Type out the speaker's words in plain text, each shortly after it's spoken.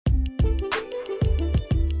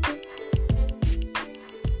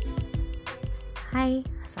Hai,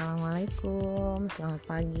 assalamualaikum, selamat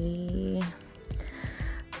pagi.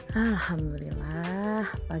 Alhamdulillah,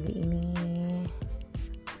 pagi ini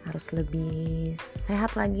harus lebih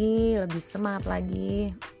sehat lagi, lebih semangat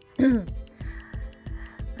lagi.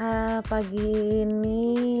 Pagi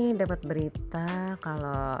ini dapat berita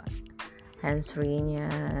kalau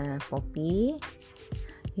handsfree-nya Poppy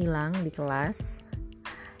hilang di kelas.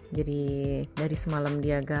 Jadi dari semalam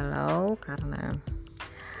dia galau karena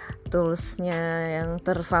toolsnya yang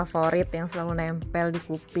terfavorit yang selalu nempel di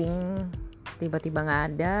kuping tiba-tiba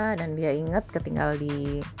gak ada dan dia ingat ketinggal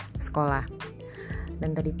di sekolah.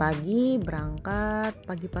 Dan tadi pagi berangkat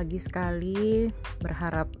pagi-pagi sekali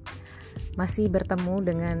berharap masih bertemu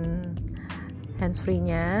dengan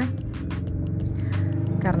handsfree-nya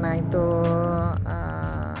karena itu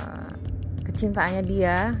kecintaannya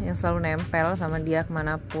dia yang selalu nempel sama dia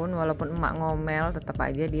kemanapun, walaupun emak ngomel tetap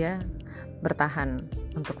aja dia bertahan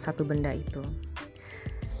untuk satu benda itu.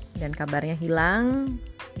 Dan kabarnya hilang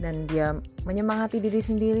dan dia menyemangati diri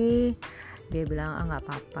sendiri. Dia bilang gak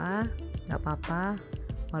apa-apa,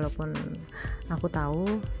 walaupun aku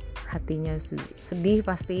tahu hatinya sedih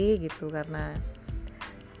pasti gitu, karena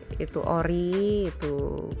itu ori,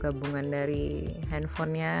 itu gabungan dari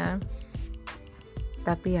handphonenya.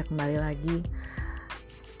 Tapi ya kembali lagi,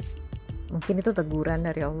 mungkin itu teguran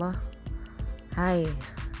dari Allah. Hai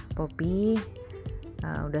Poppy,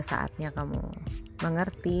 udah saatnya kamu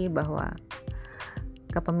mengerti bahwa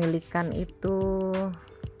kepemilikan itu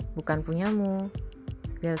bukan punyamu.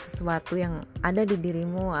 Segala sesuatu yang ada di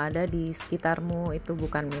dirimu, ada di sekitarmu itu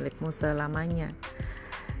bukan milikmu selamanya.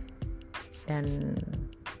 Dan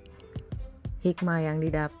hikmah yang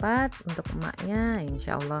didapat untuk emaknya,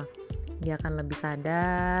 insya Allah dia akan lebih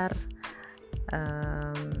sadar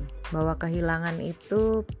bahwa kehilangan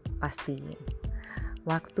itu pasti.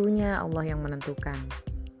 Waktunya Allah yang menentukan.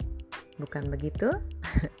 Bukan begitu?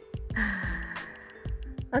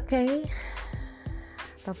 Oke.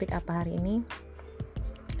 Topik apa hari ini?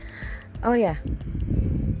 Oh ya,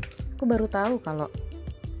 aku baru tahu kalau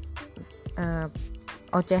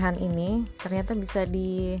ocehan ini ternyata bisa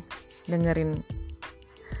didengerin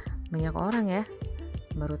banyak orang ya.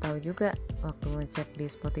 Baru tahu juga waktu ngecek di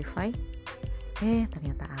Spotify.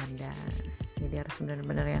 Ternyata ada. Jadi harus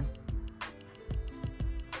benar-benar yang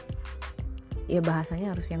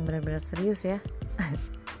bahasanya harus yang benar-benar serius ya.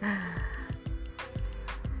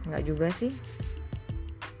 Enggak juga sih.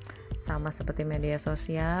 Sama seperti media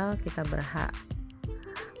sosial, kita berhak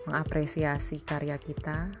mengapresiasi karya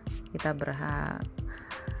kita. Kita berhak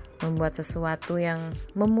membuat sesuatu yang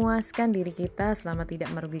memuaskan diri kita selama tidak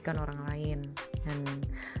merugikan orang lain. Dan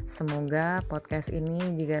semoga podcast ini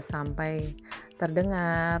juga sampai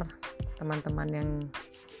terdengar teman-teman yang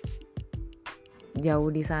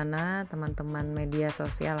jauh di sana, teman-teman media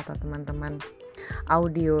sosial atau teman-teman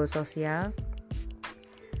audio sosial,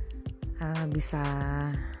 bisa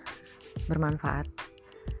bermanfaat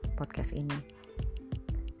podcast ini.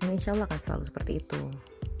 Dan insya Allah akan selalu seperti itu.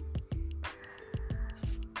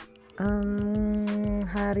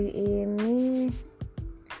 Hari ini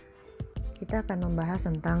kita akan membahas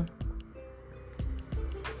tentang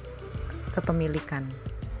kepemilikan.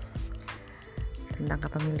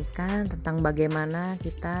 Tentang bagaimana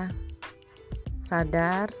kita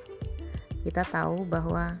sadar, kita tahu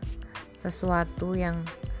bahwa sesuatu yang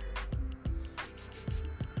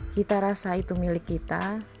kita rasa itu milik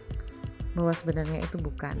kita, bahwa sebenarnya itu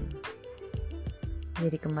bukan.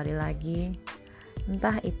 Jadi kembali lagi,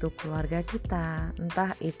 entah itu keluarga kita,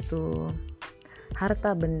 entah itu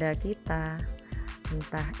harta benda kita,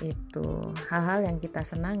 entah itu hal-hal yang kita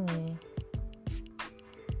senangi,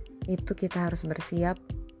 itu kita harus bersiap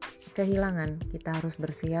kehilangan. Kita harus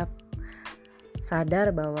bersiap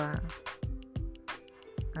sadar bahwa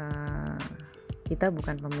kita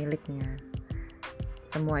bukan pemiliknya.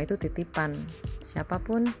 Semua itu titipan,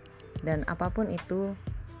 siapapun dan apapun itu,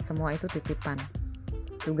 semua itu titipan.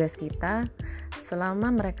 Tugas kita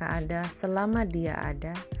selama mereka ada, selama dia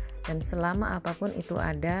ada, dan selama apapun itu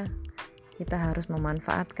ada, kita harus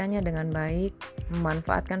memanfaatkannya dengan baik,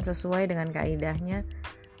 memanfaatkan sesuai dengan kaidahnya,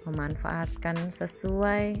 memanfaatkan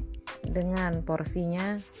sesuai dengan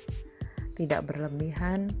porsinya, tidak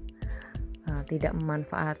berlebihan, tidak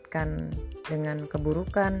memanfaatkan dengan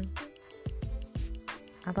keburukan,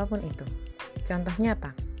 apapun itu. Contohnya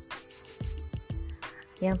apa?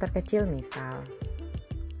 Yang terkecil misal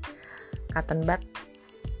cotton bud.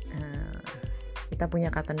 Kita punya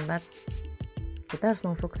cotton bud, kita harus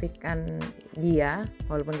memfungsikan dia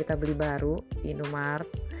walaupun kita beli baru di Indomaret.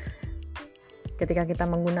 Ketika kita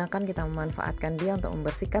menggunakan, kita memanfaatkan dia untuk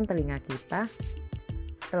membersihkan telinga kita.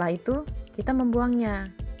 Setelah itu kita membuangnya.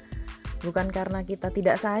 Bukan karena kita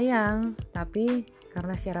tidak sayang, tapi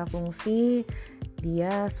karena secara fungsi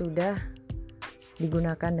dia sudah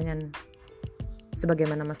digunakan dengan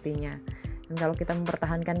sebagaimana mestinya. Dan kalau kita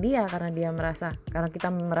mempertahankan dia karena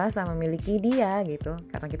kita merasa memiliki dia gitu,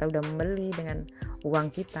 karena kita udah membeli dengan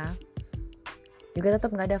uang kita, juga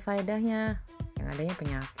tetap nggak ada faedahnya. Yang adanya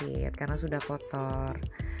penyakit karena sudah kotor,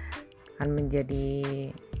 akan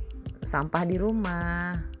menjadi sampah di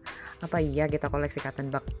rumah. Apa iya kita koleksi cotton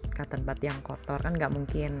bud yang kotor? Kan nggak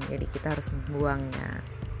mungkin. Jadi kita harus membuangnya.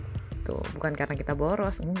 Tuh, bukan karena kita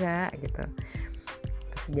boros, enggak gitu.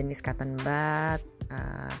 Itu sejenis cotton bud,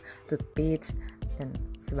 toothpaste dan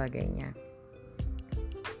sebagainya.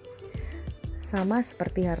 Sama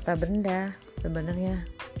seperti harta benda sebenarnya.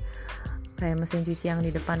 Kayak mesin cuci yang di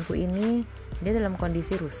depanku ini, dia dalam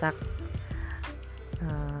kondisi rusak.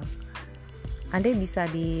 Andai bisa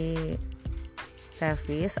di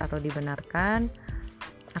servis atau dibenarkan,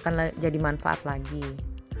 akan jadi manfaat lagi.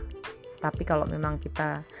 Tapi kalau memang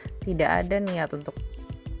kita tidak ada niat untuk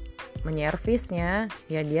menyervisnya,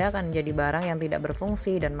 ya dia akan jadi barang yang tidak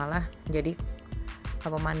berfungsi dan malah jadi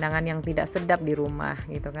pemandangan yang tidak sedap di rumah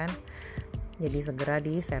gitu kan. Jadi segera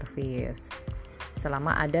diservis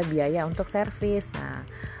selama ada biaya untuk servis. Nah,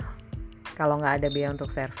 kalau nggak ada biaya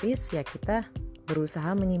untuk servis, ya kita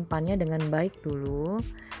berusaha menyimpannya dengan baik dulu.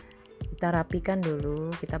 Kita rapikan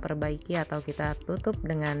dulu, kita perbaiki atau kita tutup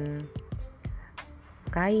dengan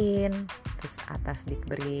kain, terus atas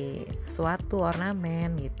diberi sesuatu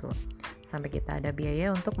ornamen gitu, sampai kita ada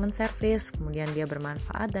biaya untuk menservis, kemudian dia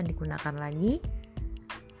bermanfaat dan digunakan lagi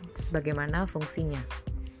sebagaimana fungsinya.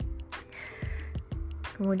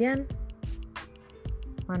 Kemudian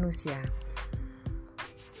manusia,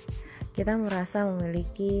 kita merasa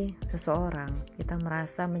memiliki seseorang, kita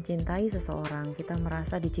merasa mencintai seseorang, kita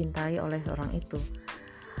merasa dicintai oleh orang itu.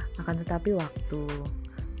 Akan tetapi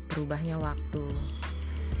berubahnya waktu,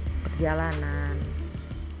 perjalanan,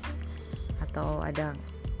 atau ada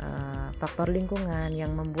faktor lingkungan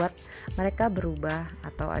yang membuat mereka berubah,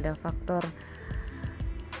 atau ada faktor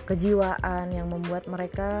kejiwaan yang membuat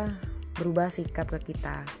mereka berubah sikap ke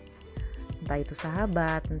kita. Entah itu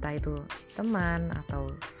sahabat, entah itu teman, atau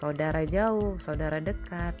saudara jauh, saudara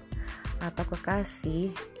dekat, atau kekasih.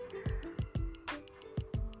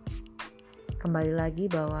 Kembali lagi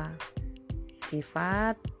bahwa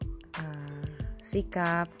sifat,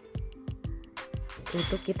 sikap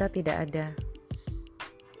itu kita tidak ada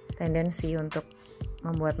tendensi untuk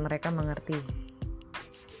membuat mereka mengerti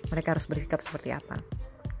mereka harus bersikap seperti apa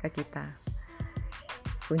ke kita.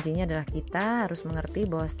 Kuncinya adalah kita harus mengerti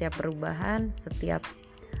bahwa setiap perubahan, setiap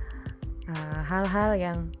hal-hal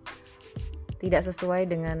yang tidak sesuai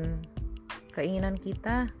dengan keinginan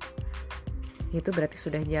kita, itu berarti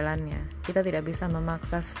sudah jalannya. Kita tidak bisa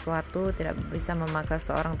memaksa sesuatu, tidak bisa memaksa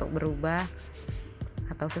seorang untuk berubah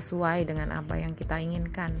atau sesuai dengan apa yang kita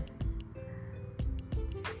inginkan.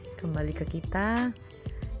 Kembali ke kita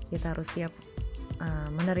harus siap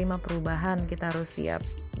menerima perubahan, kita harus siap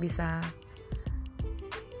bisa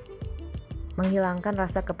menghilangkan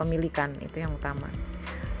rasa kepemilikan, itu yang utama.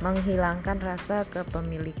 Menghilangkan rasa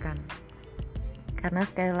kepemilikan. Karena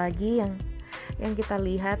sekali lagi yang kita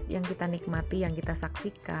lihat, yang kita nikmati, yang kita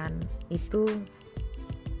saksikan itu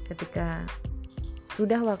ketika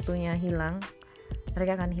sudah waktunya hilang,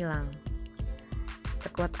 mereka akan hilang.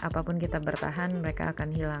 Sekuat apapun kita bertahan, mereka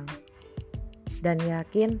akan hilang. Dan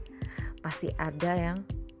yakin pasti ada yang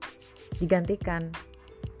digantikan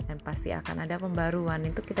dan pasti akan ada pembaruan.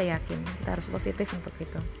 Itu kita yakin, kita harus positif untuk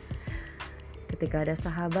itu. Ketika ada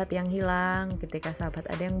sahabat yang hilang, ketika sahabat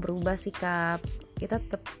ada yang berubah sikap, kita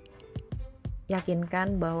tetap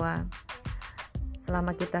yakinkan bahwa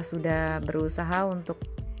selama kita sudah berusaha untuk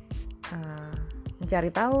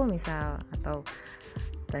mencari tahu misal, atau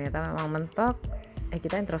ternyata memang mentok,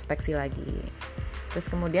 kita introspeksi lagi. Terus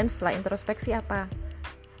kemudian setelah introspeksi apa?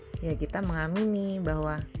 Ya kita mengamini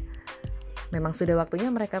bahwa memang sudah waktunya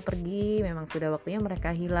mereka pergi, memang sudah waktunya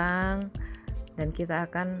mereka hilang, dan kita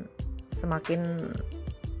akan semakin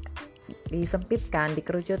disempitkan,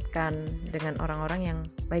 dikerucutkan dengan orang-orang yang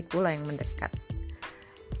baik pula yang mendekat.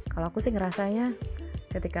 Kalau aku sih ngerasanya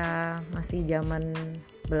ketika masih zaman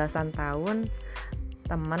belasan tahun,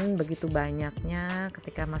 teman begitu banyaknya,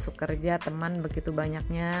 ketika masuk kerja teman begitu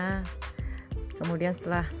banyaknya, kemudian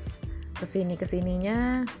setelah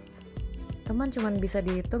kesininya teman cuma bisa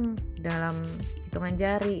dihitung dalam hitungan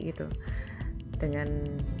jari gitu. Dengan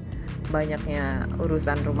banyaknya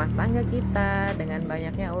urusan rumah tangga kita, dengan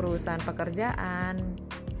banyaknya urusan pekerjaan,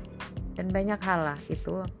 dan banyak hal lah,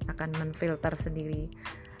 itu akan menfilter sendiri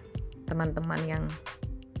teman-teman yang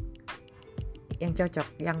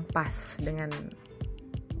cocok, yang pas dengan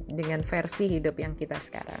dengan versi hidup yang kita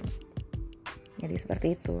sekarang. Jadi seperti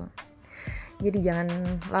itu. Jadi jangan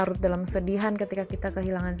larut dalam kesedihan ketika kita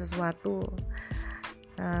kehilangan sesuatu.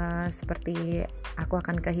 Seperti aku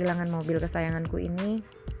akan kehilangan mobil kesayanganku ini.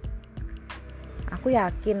 Aku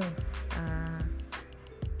yakin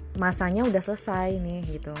masanya udah selesai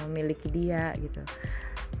nih gitu, memiliki dia gitu.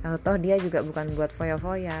 Kalau toh dia juga bukan buat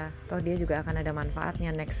foya-foya, toh dia juga akan ada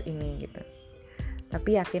manfaatnya next ini gitu.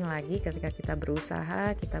 Tapi yakin lagi ketika kita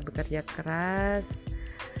berusaha, kita bekerja keras,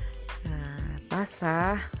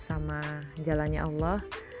 pasrah sama jalannya Allah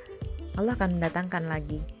akan mendatangkan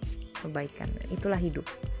lagi kebaikan. Itulah hidup.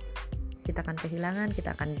 Kita akan kehilangan,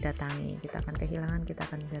 kita akan didatangi. Kita akan kehilangan, kita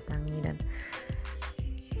akan didatangi. Dan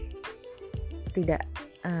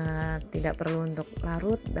tidak perlu untuk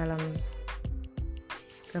larut dalam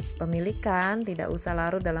kepemilikan, tidak usah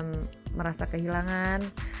larut dalam merasa kehilangan,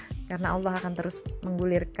 karena Allah akan terus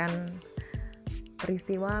menggulirkan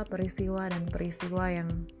peristiwa yang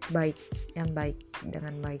baik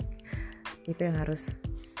dengan baik. Itu yang harus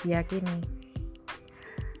diyakini.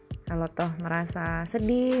 Kalau toh merasa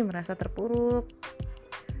sedih, merasa terpuruk,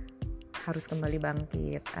 harus kembali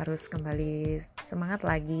bangkit, harus kembali semangat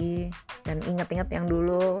lagi, dan ingat-ingat yang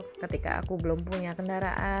dulu ketika aku belum punya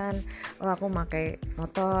kendaraan. Aku pakai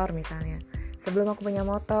motor misalnya. Sebelum aku punya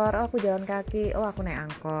motor, aku jalan kaki, aku naik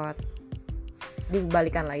angkot.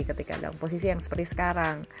 Dibalikan lagi ketika dalam posisi yang seperti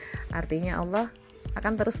sekarang. Artinya Allah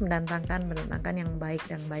akan terus mendatangkan yang baik.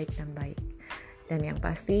 Dan yang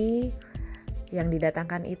pasti yang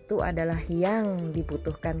didatangkan itu adalah yang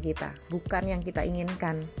dibutuhkan kita, bukan yang kita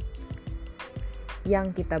inginkan.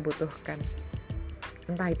 Yang kita butuhkan.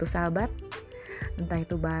 Entah itu sahabat, entah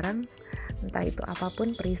itu barang, entah itu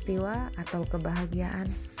apapun peristiwa atau kebahagiaan.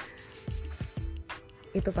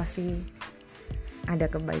 Itu pasti ada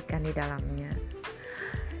kebaikan di dalamnya.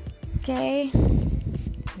 Oke.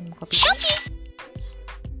 Kopi.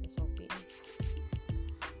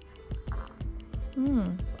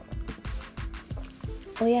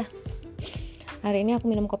 Oh ya, hari ini aku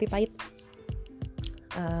minum kopi pahit.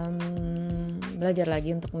 Belajar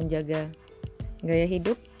lagi untuk menjaga gaya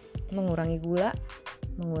hidup, mengurangi gula,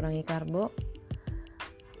 mengurangi karbo.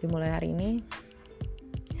 Dimulai hari ini.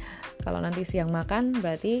 Kalau nanti siang makan,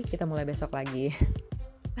 berarti kita mulai besok lagi.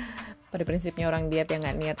 Pada prinsipnya orang diet yang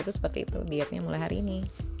gak niat itu seperti itu. Dietnya mulai hari ini,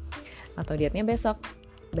 atau dietnya besok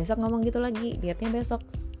ngomong gitu lagi, dietnya besok,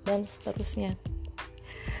 dan seterusnya.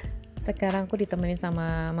 Sekarang aku ditemenin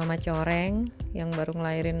sama Mama Coreng yang baru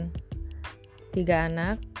ngelahirin 3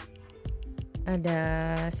 anak. Ada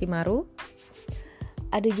si Maru,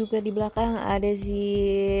 ada juga di belakang ada si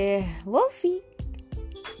Wolfie.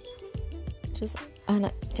 Terus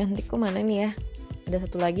anak cantikku mana nih ya? Ada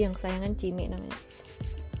satu lagi yang kesayangan, Cimi namanya.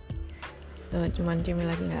 Cuman Cimi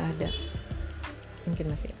lagi gak ada,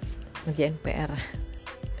 mungkin masih ngerjain PR.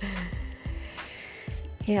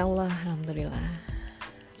 Ya Allah, alhamdulillah.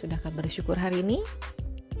 Sudahkah bersyukur hari ini?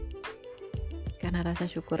 Karena rasa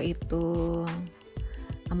syukur itu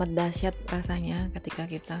amat dahsyat rasanya ketika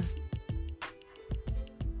kita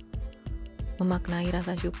memaknai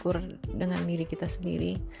rasa syukur dengan diri kita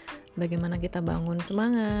sendiri. Bagaimana kita bangun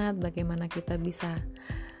semangat, bagaimana kita bisa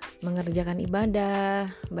mengerjakan ibadah,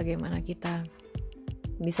 bagaimana kita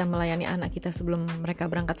bisa melayani anak kita sebelum mereka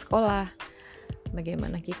berangkat sekolah,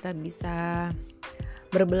 bagaimana kita bisa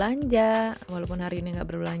berbelanja, walaupun hari ini gak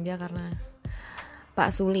berbelanja karena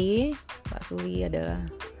Pak Suli adalah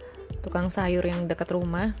tukang sayur yang dekat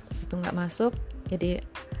rumah, itu gak masuk, jadi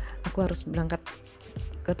aku harus berangkat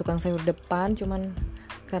ke tukang sayur depan, cuman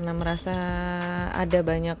karena merasa ada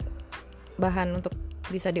banyak bahan untuk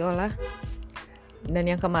bisa diolah. Dan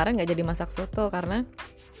yang kemarin gak jadi masak soto karena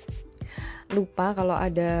lupa kalau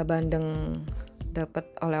ada bandeng dapat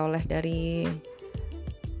oleh-oleh dari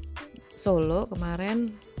Solo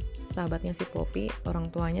kemarin. Sahabatnya si Poppy,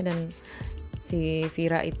 orang tuanya dan si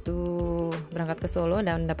Vira itu berangkat ke Solo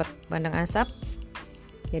dan dapat bandeng asap.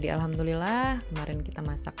 Jadi alhamdulillah kemarin kita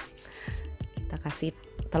masak, kita kasih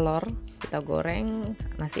telur, kita goreng,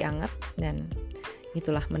 nasi anget, dan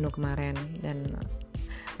itulah menu kemarin. Dan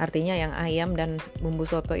artinya yang ayam dan bumbu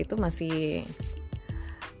soto itu masih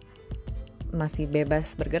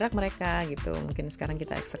bebas bergerak mereka gitu. Mungkin sekarang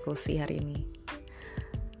kita eksekusi hari ini.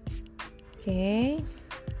 Oke.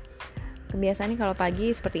 Kebiasaan nih kalau pagi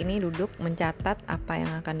seperti ini duduk mencatat apa yang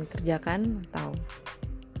akan dikerjakan atau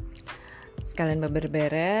sekalian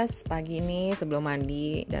beberes pagi ini sebelum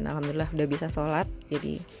mandi, dan alhamdulillah udah bisa sholat.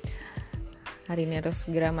 Jadi hari ini harus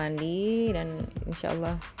segera mandi dan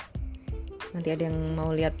insyaallah nanti ada yang mau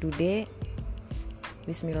lihat Dude.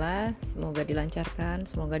 Bismillah, semoga dilancarkan,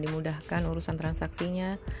 semoga dimudahkan urusan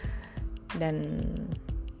transaksinya, dan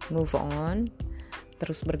move on,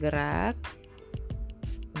 terus bergerak,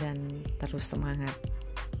 dan terus semangat.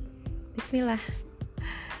 Bismillah.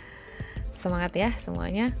 Semangat ya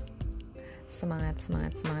semuanya. Semangat,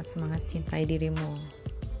 cintai dirimu.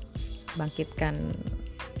 Bangkitkan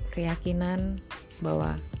keyakinan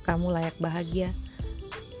bahwa kamu layak bahagia.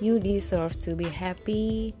 You deserve to be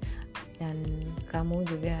happy. Dan kamu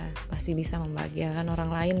juga pasti bisa membahagiakan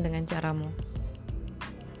orang lain dengan caramu.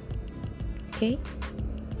 Oke?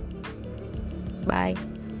 Bye.